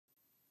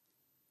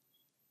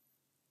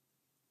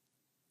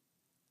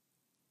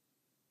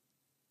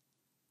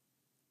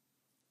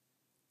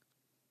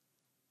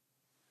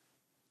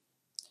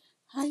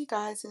Hi you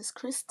guys, it's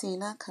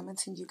Christina coming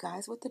to you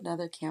guys with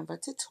another Canva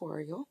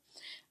tutorial.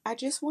 I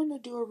just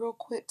wanted to do a real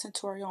quick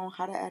tutorial on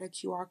how to add a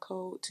QR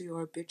code to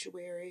your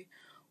obituary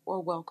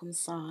or welcome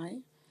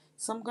sign.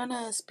 So I'm going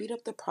to speed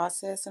up the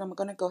process and I'm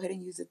going to go ahead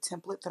and use a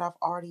template that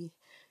I've already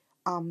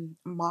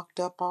mocked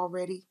up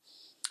already.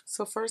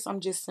 So first I'm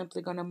just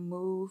simply going to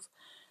move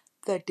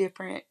the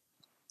different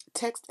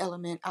text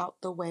element out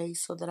the way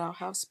so that I'll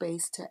have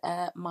space to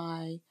add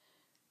my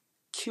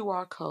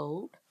QR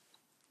code.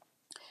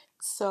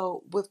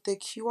 So with the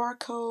QR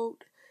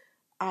code,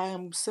 I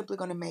am simply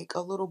going to make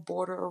a little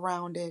border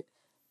around it.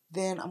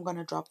 Then I'm going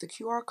to drop the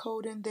QR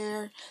code in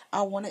there.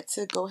 I want it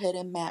to go ahead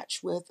and match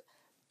with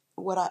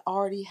what I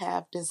already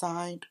have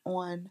designed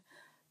on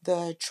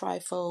the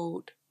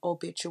trifold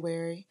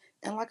obituary.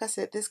 And like I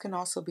said, this can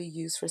also be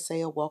used for, say,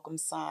 a welcome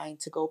sign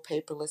to go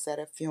paperless at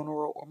a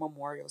funeral or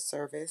memorial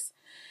service.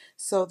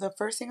 So the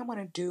first thing I'm going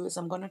to do is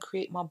I'm going to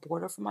create my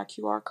border for my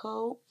QR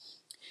code.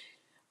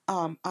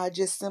 I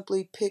just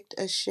simply picked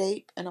a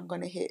shape and I'm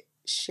going to hit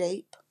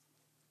shape,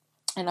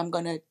 and I'm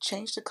going to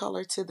change the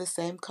color to the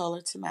same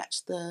color to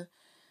match the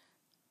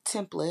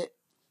template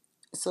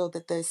so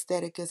that the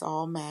aesthetic is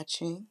all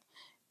matching.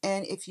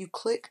 And if you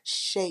click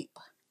shape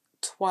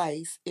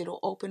twice, it'll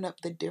open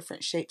up the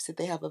different shapes that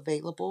they have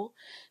available.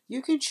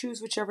 You can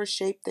choose whichever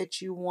shape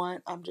that you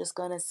want. I'm just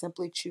going to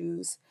simply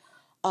choose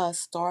a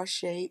star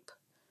shape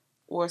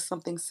or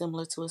something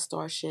similar to a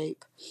star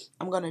shape.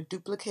 I'm going to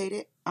duplicate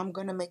it. I'm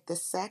going to make the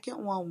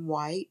second one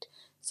white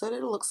so that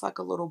it looks like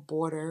a little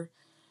border.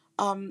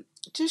 Um,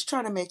 just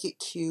trying to make it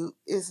cute.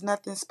 Is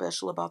nothing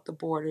special about the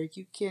border.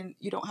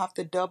 You don't have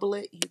to double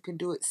it. You can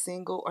do it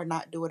single or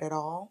not do it at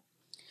all.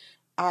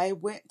 I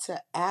went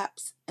to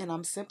apps and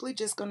I'm simply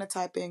just going to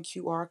type in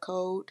QR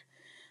code.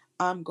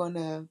 I'm going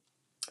to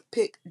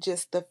pick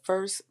just the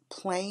first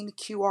plain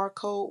QR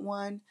code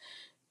one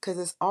because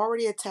it's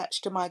already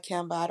attached to my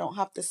Canva. I don't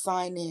have to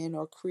sign in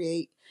or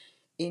create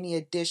any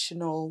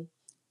additional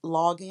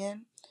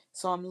login.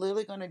 So I'm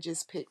literally going to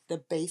just pick the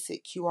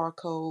basic QR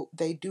code.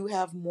 They do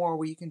have more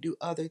where you can do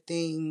other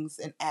things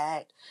and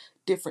add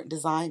different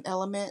design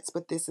elements,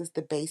 but this is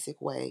the basic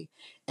way.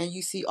 And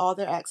you see all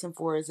they're asking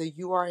for is a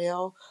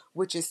URL,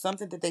 which is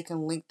something that they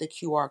can link the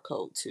QR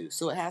code to.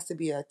 So it has to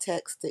be a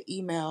text, an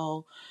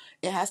email.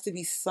 It has to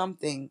be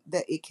something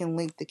that it can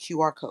link the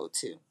QR code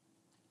to.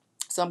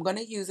 So I'm going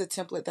to use a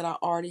template that I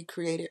already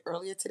created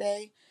earlier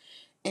today,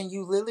 and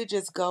you literally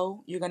just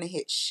go, you're going to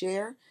hit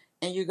share,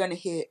 and you're going to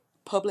hit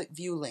public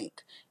view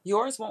link.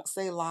 Yours won't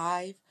say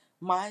live.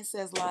 Mine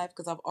says live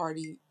because I've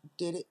already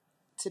did it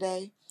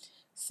today.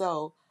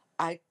 So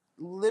I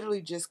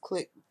literally just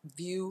click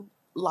view,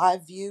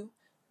 live view.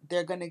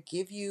 They're going to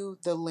give you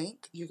the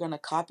link. You're going to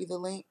copy the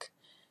link.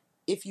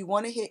 If you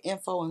want to hit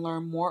info and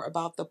learn more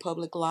about the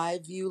public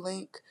live view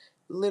link,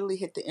 literally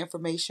hit the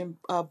information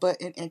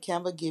button and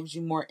Canva gives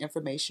you more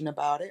information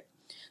about it.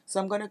 So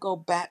I'm going to go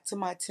back to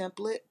my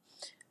template.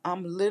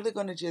 I'm literally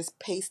going to just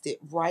paste it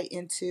right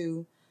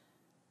into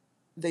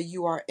the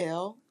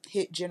URL,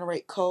 hit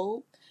generate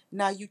code.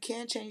 Now you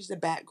can change the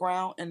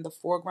background and the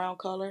foreground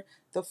color.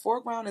 The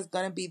foreground is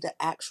going to be the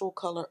actual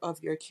color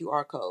of your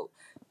QR code.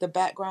 The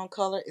background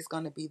color is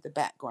going to be the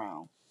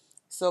background.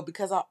 So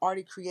because I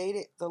already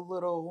created the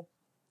little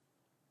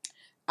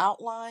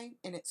outline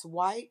and it's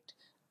white,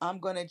 I'm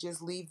going to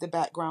just leave the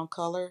background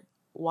color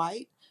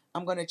white.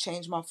 I'm going to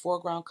change my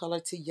foreground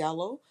color to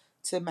yellow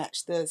to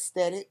match the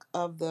aesthetic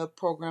of the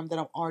program that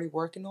I'm already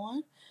working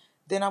on.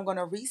 Then I'm going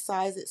to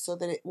resize it so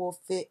that it will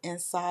fit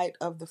inside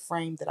of the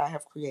frame that I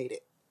have created.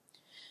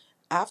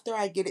 After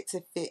I get it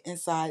to fit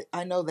inside,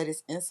 I know that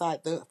it's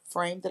inside the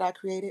frame that I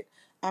created.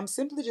 I'm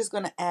simply just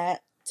going to add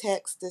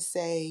text to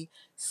say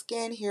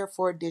scan here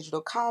for a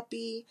digital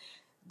copy.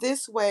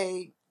 This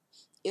way,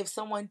 if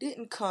someone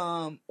didn't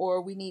come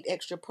or we need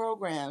extra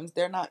programs,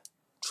 they're not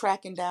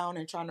tracking down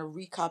and trying to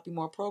recopy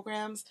more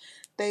programs.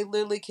 They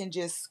literally can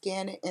just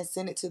scan it and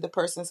send it to the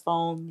person's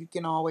phone. You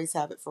can always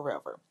have it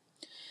forever.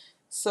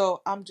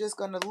 So I'm just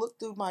gonna look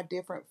through my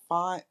different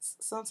fonts.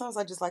 Sometimes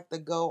I just like to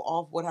go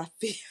off what I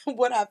feel,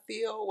 what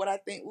I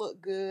think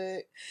look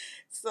good.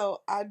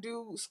 So I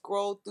do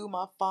scroll through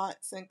my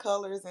fonts and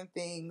colors and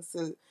things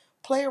to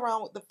play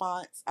around with the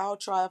fonts. I'll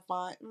try a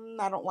font.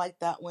 I don't like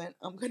that one.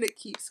 I'm gonna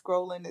keep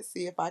scrolling to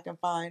see if I can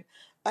find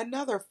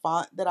another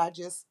font that I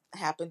just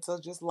happen to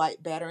just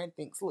like better and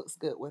thinks looks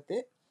good with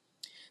it.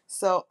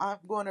 So I'm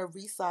going to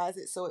resize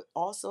it so it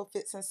also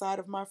fits inside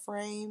of my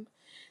frame.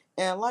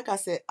 And like I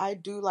said, I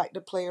do like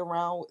to play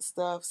around with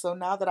stuff. So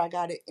now that I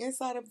got it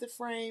inside of the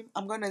frame,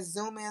 I'm going to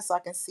zoom in so I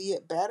can see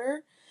it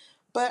better.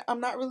 But I'm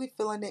not really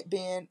feeling it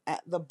being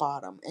at the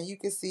bottom. And you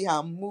can see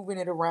how I'm moving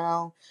it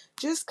around,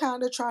 just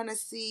kind of trying to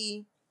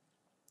see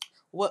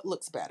what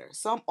looks better.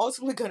 So I'm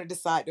ultimately going to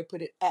decide to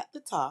put it at the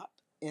top,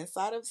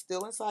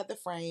 still inside the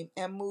frame,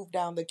 and move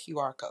down the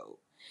QR code.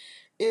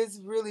 It's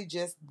really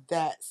just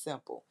that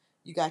simple.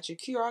 You got your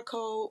QR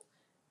code,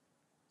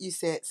 you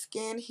said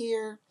scan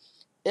here,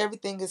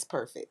 everything is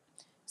perfect.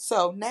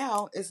 So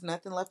now it's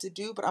nothing left to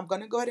do, but I'm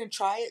going to go ahead and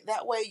try it.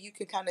 That way you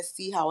can kind of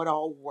see how it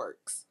all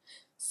works.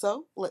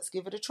 So let's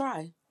give it a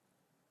try.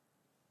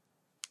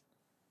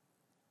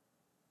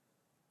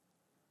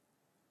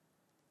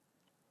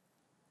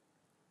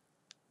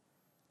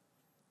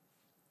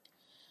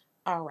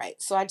 All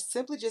right, so I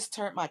simply just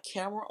turned my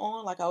camera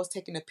on like I was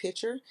taking a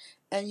picture,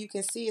 and you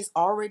can see it's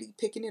already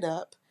picking it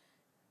up,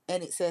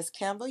 and it says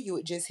Canva. You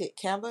would just hit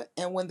Canva,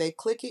 and when they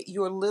click it,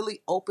 you'll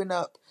literally open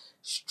up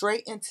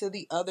straight into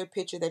the other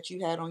picture that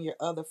you had on your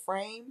other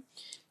frame.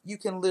 You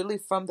can literally,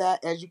 from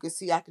that, as you can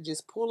see, I can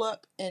just pull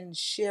up and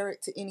share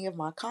it to any of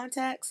my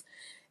contacts.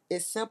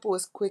 It's simple,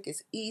 it's quick,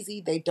 it's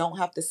easy. They don't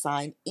have to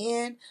sign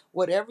in.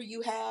 Whatever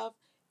you have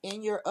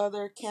in your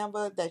other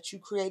Canva that you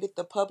created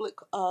the public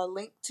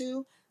link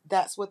to,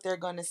 that's what they're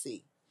going to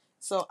see.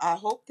 So I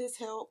hope this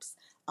helps.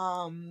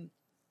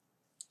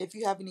 If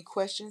you have any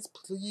questions,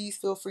 please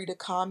feel free to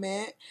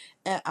comment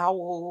and I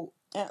will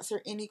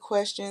answer any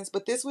questions.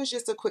 But this was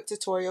just a quick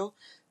tutorial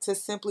to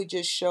simply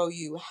just show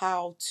you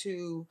how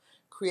to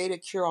create a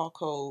QR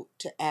code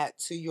to add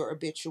to your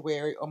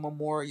obituary or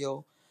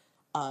memorial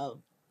uh,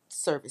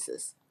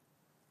 services.